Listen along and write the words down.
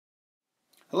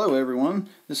Hello everyone,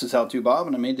 this is How To Bob,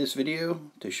 and I made this video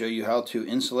to show you how to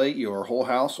insulate your whole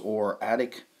house or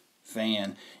attic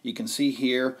fan. You can see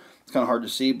here, it's kind of hard to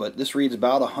see, but this reads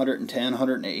about 110,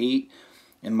 108,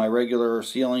 and my regular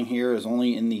ceiling here is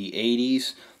only in the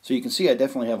 80s. So you can see I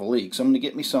definitely have a leak. So I'm going to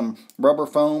get me some rubber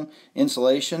foam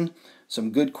insulation,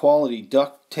 some good quality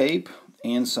duct tape,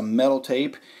 and some metal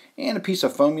tape, and a piece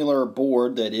of foamular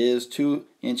board that is 2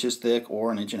 inches thick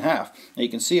or 1.5 inches. Now you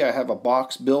can see I have a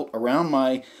box built around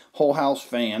my whole house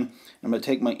fan. I'm going to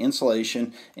take my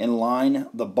insulation and line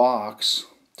the box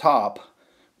top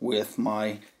with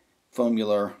my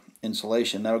foamular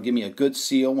insulation. That'll give me a good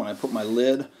seal when I put my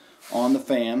lid on the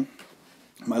fan.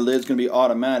 My lid's going to be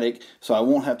automatic, so I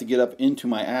won't have to get up into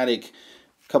my attic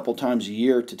a couple times a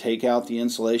year to take out the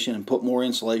insulation and put more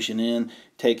insulation in,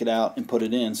 take it out and put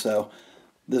it in. So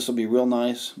this will be real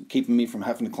nice, keeping me from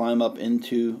having to climb up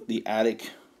into the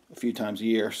attic a few times a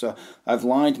year. So I've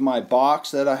lined my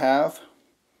box that I have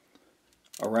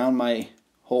around my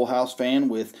whole house fan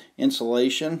with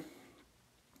insulation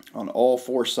on all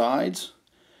 4 sides.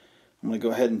 I'm going to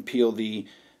go ahead and peel the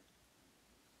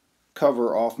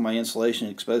cover off my insulation,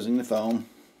 exposing the foam.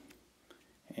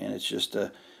 And it's just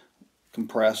a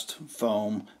compressed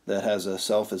foam that has a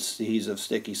self-adhesive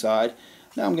sticky side.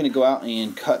 Now I'm going to go out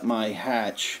and cut my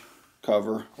hatch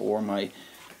cover or my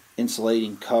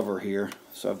insulating cover here.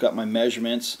 So I've got my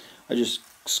measurements. I just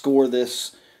score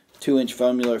this 2-inch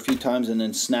foamular a few times and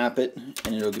then snap it,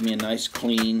 and it'll give me a nice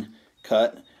clean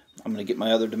cut. I'm going to get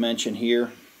my other dimension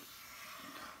here,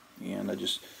 and I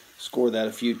just score that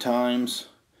a few times,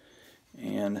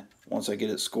 and once I get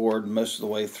it scored most of the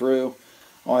way through,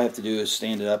 all I have to do is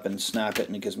stand it up and snap it,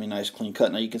 and it gives me a nice clean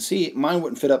cut. Now you can see mine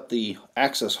wouldn't fit up the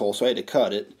access hole, so I had to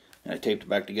cut it, and I taped it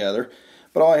back together.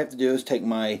 But all I have to do is take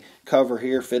my cover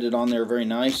here, fit it on there very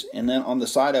nice, and then on the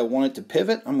side I want it to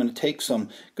pivot. I'm going to take some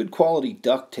good quality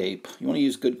duct tape. You want to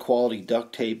use good quality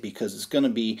duct tape because it's going to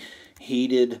be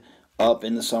heated up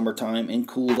in the summertime and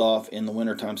cooled off in the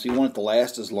wintertime. So you want it to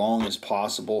last as long as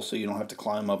possible so you don't have to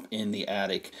climb up in the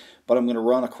attic. But I'm going to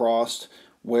run across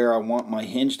where I want my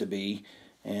hinge to be,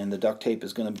 and the duct tape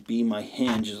is going to be my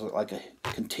hinge. It's like a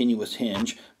continuous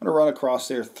hinge. I'm going to run across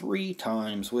there 3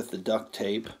 times with the duct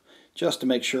tape just to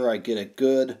make sure I get a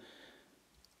good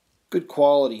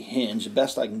quality hinge, the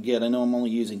best I can get. I know I'm only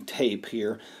using tape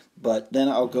here, but then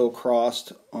I'll go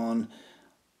across on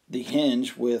the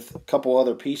hinge with a couple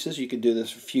other pieces. You could do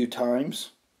this a few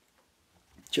times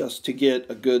just to get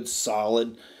a good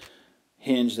solid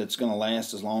hinge that's going to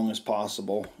last as long as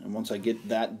possible. And once I get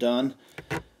that done,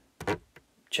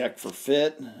 check for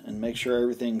fit and make sure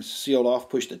everything's sealed off,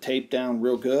 push the tape down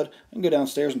real good. I can go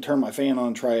downstairs and turn my fan on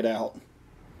and try it out.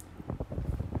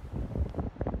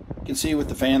 You can see with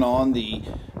the fan on, the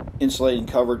insulating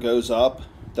cover goes up.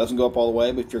 It doesn't go up all the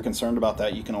way, but if you're concerned about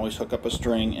that, you can always hook up a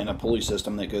string and a pulley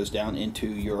system that goes down into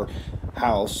your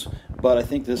house. But I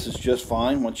think this is just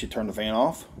fine. Once you turn the fan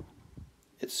off,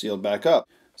 it's sealed back up.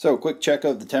 So a quick check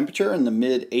of the temperature in the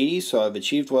mid 80s, so I've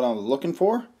achieved what I was looking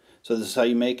for. So this is how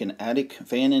you make an attic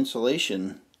fan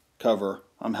insulation cover.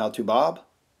 I'm How To Bob.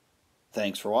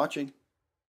 Thanks for watching.